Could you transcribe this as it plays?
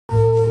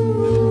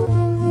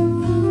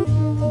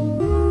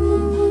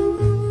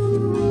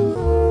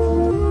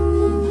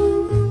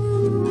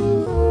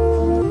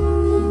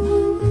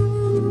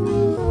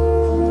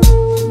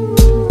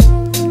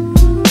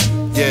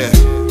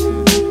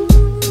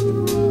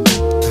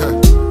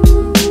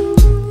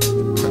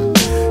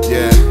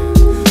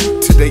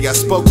I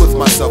spoke with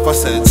myself, I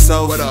said,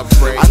 so What up,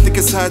 Frank? I think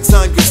it's high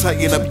time you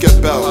tighten up your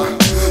belt,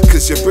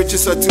 cause your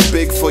britches are too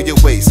big for your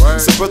waist.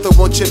 So brother,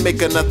 won't you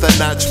make another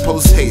notch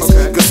post haste?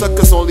 Cause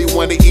suckers only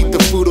wanna eat the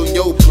food on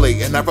your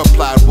plate. And I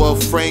replied, well,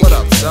 Frank, What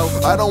up, self?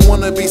 I don't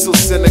wanna be so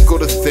cynical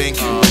to think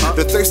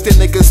the thirsty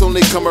niggas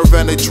only come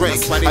around to drink.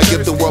 I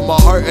give the world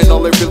my heart and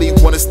all I really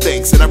want is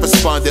thanks. And I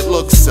responded,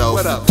 look, self,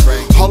 What up,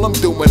 Frank? all I'm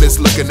doing is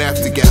looking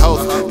after your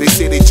health. They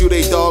say they chew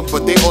they dog,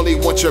 but they only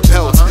want your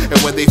pelt. And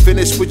when they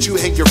finish with you,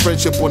 hang your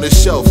friendship on the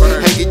shelf,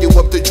 hanging you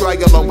up to dry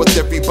along with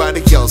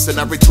everybody else. And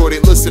I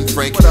retorted, listen,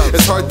 Frank,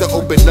 it's hard to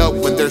open up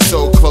when they're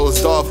so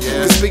closed off.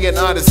 Cause being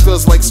honest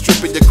feels like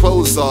stripping your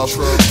clothes off.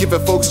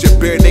 Giving folks your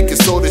bare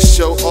naked soul to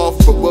show off,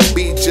 but we'll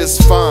be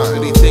just fine.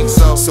 Really think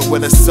so? So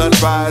when the sun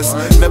rise,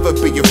 never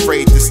be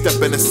afraid to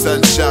step in the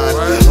sunshine.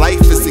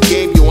 Life is a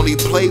game you only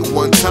play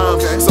one time.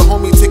 So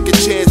homie, take a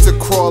chance to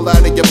crawl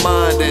out of your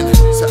mind and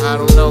So I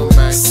don't know,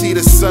 man. see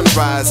the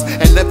sunrise,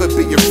 and never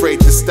be afraid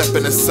to step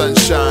in the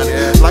sunshine.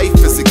 Life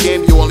is a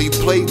game you only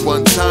play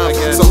one time.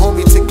 So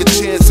homie, take a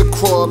chance to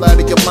crawl out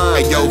of your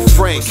mind. Hey, yo,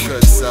 Frank,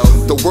 Good self.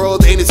 the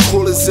world ain't as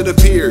cool as it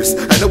appears.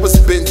 I know it's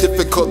been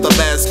difficult the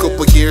last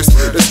couple years.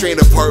 The strain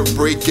of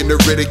heartbreak and the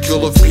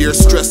ridicule of peers.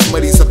 Stress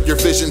muddies up your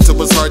vision so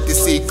it's hard to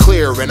see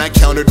clear. And I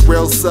counted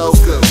real self.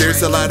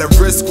 There's a lot of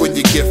risk when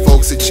you give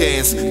folks a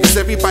chance, cause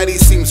everybody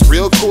seems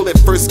real cool at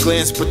first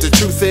glance, but the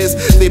truth is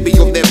they be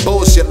on that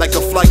bullshit like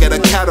a fly at a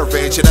cattle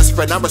ranch. And that's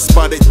when I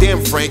responded,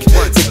 damn Frank,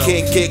 they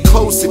can't get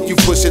close if you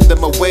pushing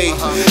them away.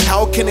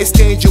 How can they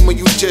stand you when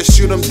you just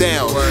shoot them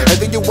down? And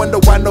then you wonder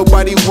why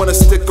nobody wanna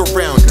stick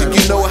around. Do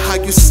you know how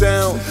you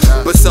sound?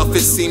 But self,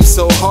 it seems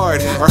so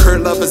hard. I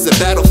heard love is a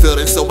battlefield,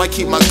 and so I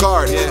keep my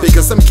guard,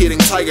 because I'm getting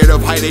tired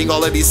of hiding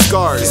all of these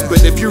scars.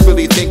 But if you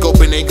really think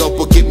opening up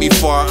will get me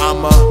far,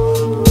 I'ma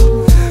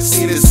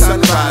see the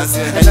sunrise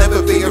and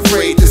never be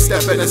afraid to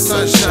step in the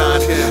sunshine.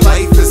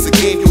 Life is a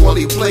game you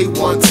only play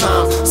one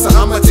time, so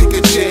I'ma take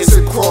a chance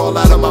to crawl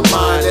out of my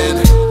mind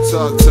and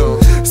talk to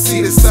 'em.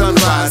 See the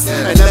sunrise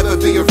and never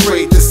be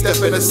afraid to step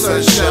in the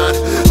sunshine.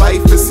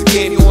 Life is a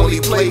game you only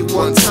play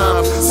one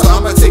time, so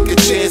I'ma take a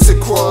chance to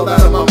crawl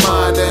out of my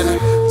mind and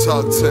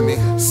talk to me.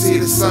 See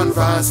the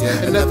sunrise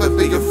and never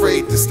be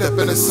afraid to step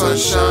in the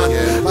sunshine.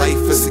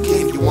 Life is a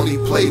game you only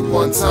play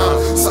one time,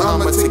 so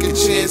I'ma take a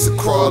chance to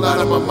crawl out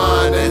of my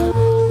mind and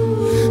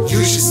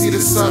you should see the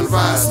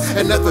sunrise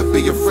and never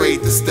be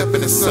afraid to step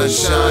in the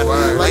sunshine.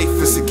 Life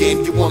is a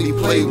game you only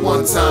play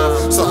one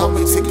time, so I'ma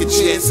take a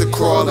chance to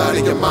crawl out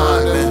of your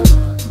mind, man.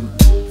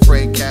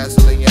 Frank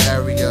Castle in your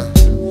area.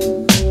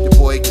 Your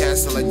boy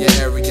Castle in your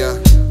area.